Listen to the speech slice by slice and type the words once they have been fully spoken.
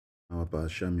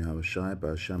Ba'ashem Yahushai,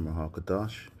 Ba'ashem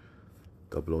Rahakadash.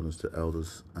 Double honors to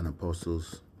elders and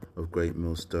apostles of Great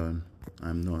Millstone.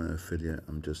 I'm not an affiliate,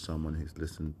 I'm just someone who's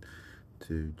listened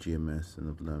to GMS and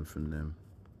I've learned from them.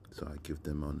 So I give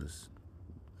them honors.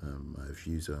 My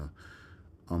views are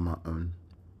on my own.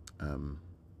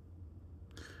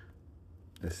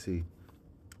 Let's see.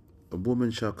 A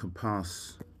woman shall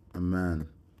compass a man.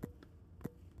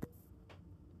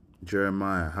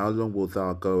 Jeremiah, how long wilt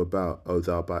thou go about, O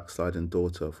thou backsliding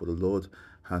daughter? For the Lord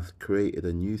hath created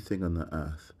a new thing on the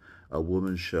earth. A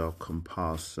woman shall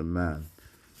compass a man.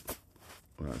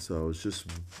 Right, so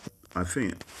I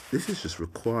think this is just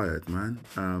required, man,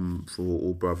 for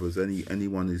all brothers.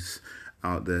 Anyone who's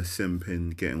out there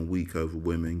simping, getting weak over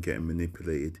women, getting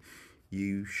manipulated,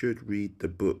 you should read the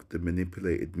book, The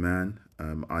Manipulated Man.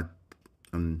 I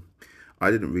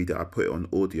didn't read it. I put it on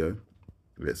audio.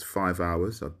 It's 5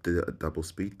 hours. I did it at double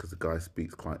speed because the guy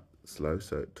speaks quite slow,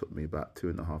 so it took me about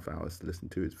 2.5 hours to listen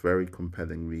to. It's very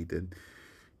compelling reading,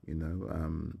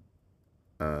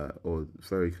 or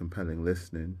very compelling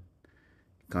listening.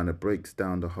 Kind of breaks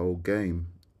down the whole game,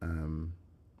 and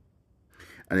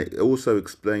it also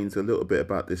explains a little bit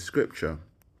about this scripture.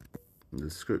 The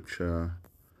scripture,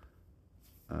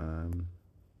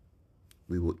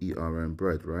 we will eat our own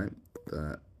bread, right?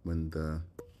 That when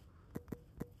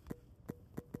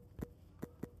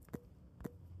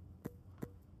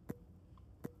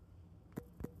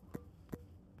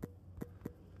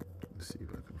let's see if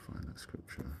I can find that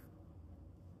scripture.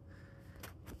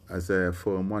 Isaiah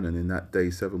 4:1, and in that day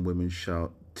 7 women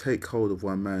shall take hold of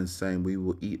one man, saying, we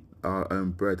will eat our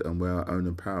own bread and wear our own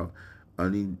apparel.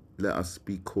 Only let us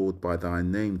be called by thy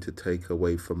name to take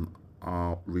away from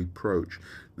our reproach.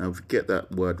 Now forget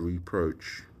that word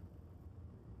reproach.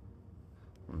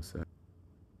 One sec.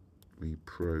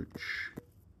 Reproach.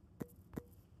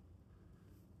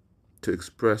 To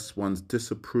express one's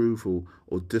disapproval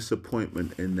or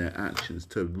disappointment in their actions.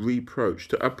 To reproach,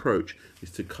 to approach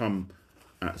is to come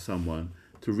at someone.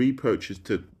 To reproach is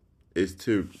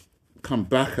to come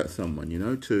back at someone,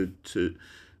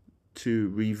 to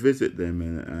revisit them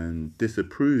and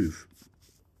disapprove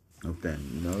of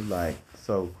them, like,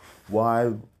 so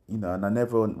why, and I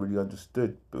never really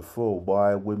understood before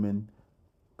why women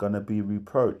gonna be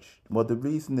reproached. Well, the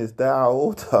reason is they're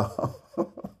out of order.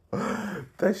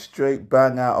 They're straight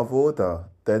bang out of order.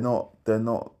 They're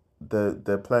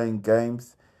playing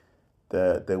games.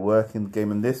 They're working the game.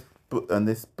 And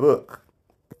this book,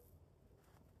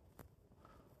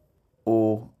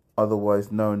 or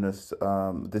otherwise known as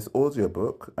this audio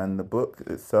book, and the book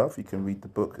itself, you can read the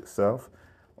book itself,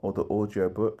 or the audio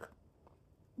book,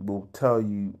 will tell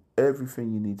you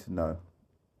everything you need to know.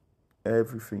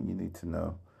 Everything you need to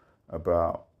know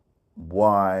about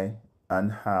why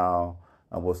and how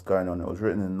and what's going on. It was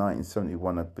written in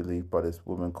 1971, I believe, by this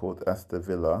woman called Esther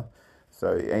Villa.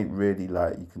 So it ain't really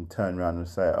like you can turn around and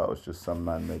say, oh, it's just some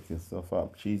man making stuff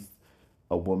up. She's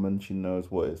a woman. She knows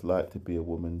what it's like to be a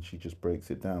woman. She just breaks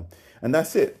it down. And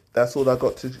that's it. That's all I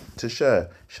got to share.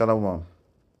 Shalom.